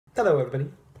Hello everybody.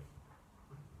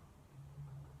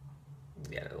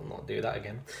 Yeah, it'll not do that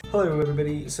again. Hello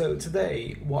everybody. So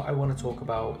today what I want to talk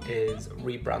about is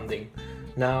rebranding.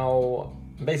 Now,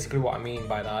 basically what I mean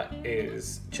by that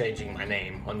is changing my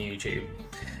name on YouTube.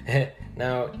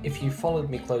 Now, if you followed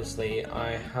me closely,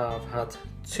 I have had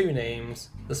two names,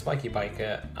 The Spiky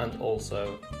Biker and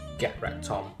also Get Wrecked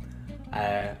Tom.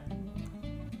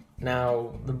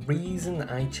 Now, the reason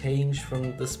I changed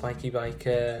from The Spiky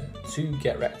Biker to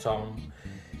Get Wrecked Tom,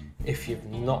 if you've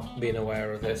not been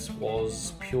aware of this,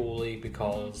 was purely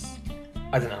because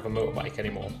I didn't have a motorbike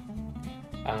anymore.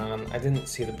 And I didn't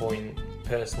see the point,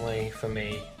 personally, for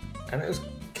me. And it was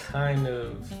kind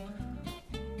of...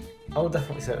 I would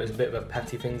definitely say it was a bit of a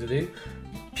petty thing to do,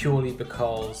 purely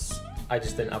because I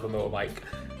just didn't have a motorbike.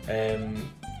 And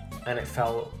it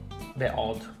felt a bit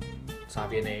odd to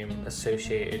have your name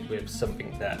associated with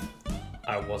something that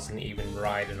I wasn't even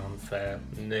riding on for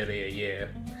nearly a year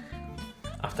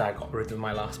after I got rid of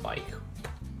my last bike.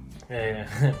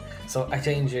 So I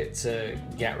changed it to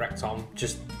Get Wrecked Tom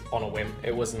just on a whim.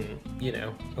 It wasn't,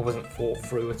 it wasn't thought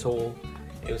through at all.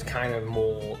 It was kind of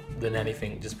more than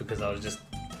anything just because I was just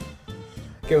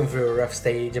going through a rough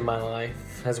stage in my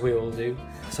life, as we all do.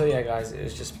 So yeah guys, it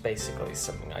was just basically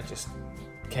something I just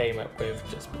came up with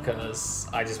just because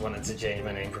I just wanted to change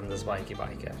my name from The Spiky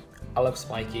Biker. I love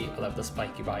Spiky, I love The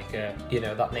Spiky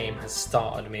Biker. That name has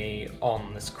started me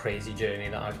on this crazy journey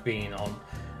that I've been on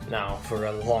now for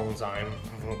a long time.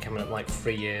 I think coming up like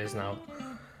 3 years now.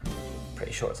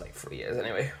 Pretty sure it's like 3 years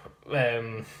anyway.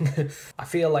 I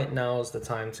feel like now's the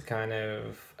time to kind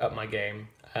of up my game.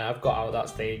 I've got out of that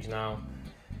stage now.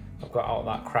 I've got out of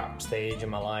that crap stage in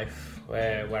my life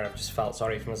where I've just felt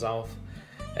sorry for myself.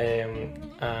 And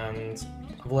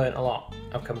I've learnt a lot.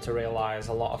 I've come to realise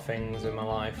a lot of things in my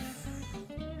life.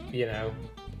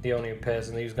 The only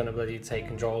person who's going to bloody take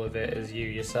control of it is you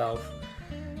yourself.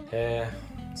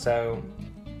 So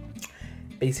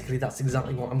basically that's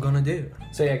exactly what I'm going to do.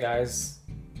 So yeah guys,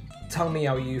 tell me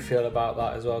how you feel about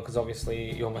that as well, because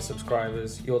obviously you're my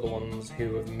subscribers, you're the ones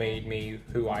who have made me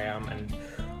who I am and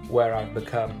where I've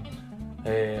become.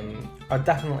 I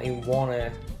definitely want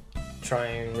to try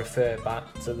and refer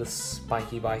back to The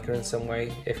Spiky Biker in some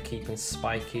way, if keeping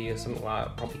Spiky or something like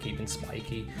that, probably keeping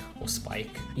Spiky or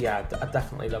Spike. Yeah, I'd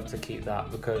definitely love to keep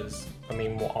that because,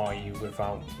 what are you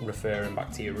without referring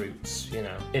back to your roots,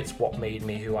 It's what made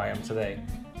me who I am today,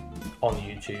 on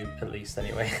YouTube at least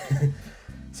anyway.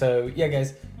 So yeah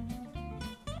guys,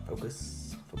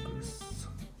 focus.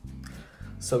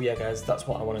 So yeah guys, that's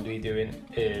what I want to be doing,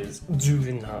 is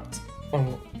doing that. I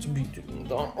want to be doing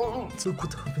that. Oh, so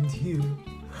what happened here?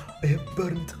 I have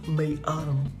burnt my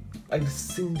arm. I've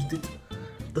singed it.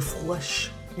 The flesh.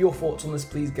 Your thoughts on this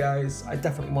please guys. I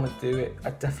definitely want to do it. I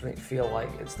definitely feel like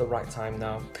it's the right time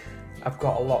now. I've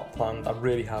got a lot planned. I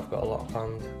really have got a lot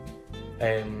planned.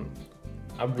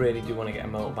 I really do want to get a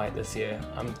motorbike this year.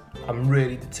 I'm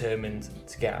really determined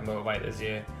to get a motorbike this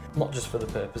year. Not just for the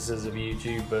purposes of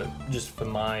YouTube, but just for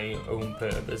my own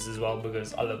purpose as well,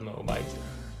 because I love motorbikes.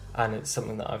 And it's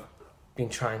something that I've been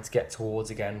trying to get towards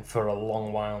again for a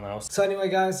long while now. So anyway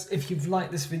guys, if you've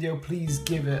liked this video, please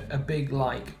give it a big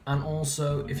like. And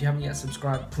also, if you haven't yet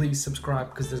subscribed, please subscribe,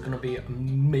 because there's going to be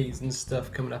amazing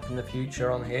stuff coming up in the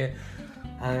future on here.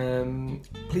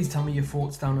 Please tell me your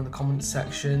thoughts down in the comments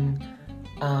section.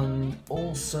 And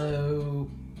also,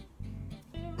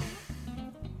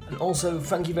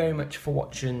 thank you very much for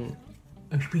watching.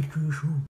 I'll speak to you soon.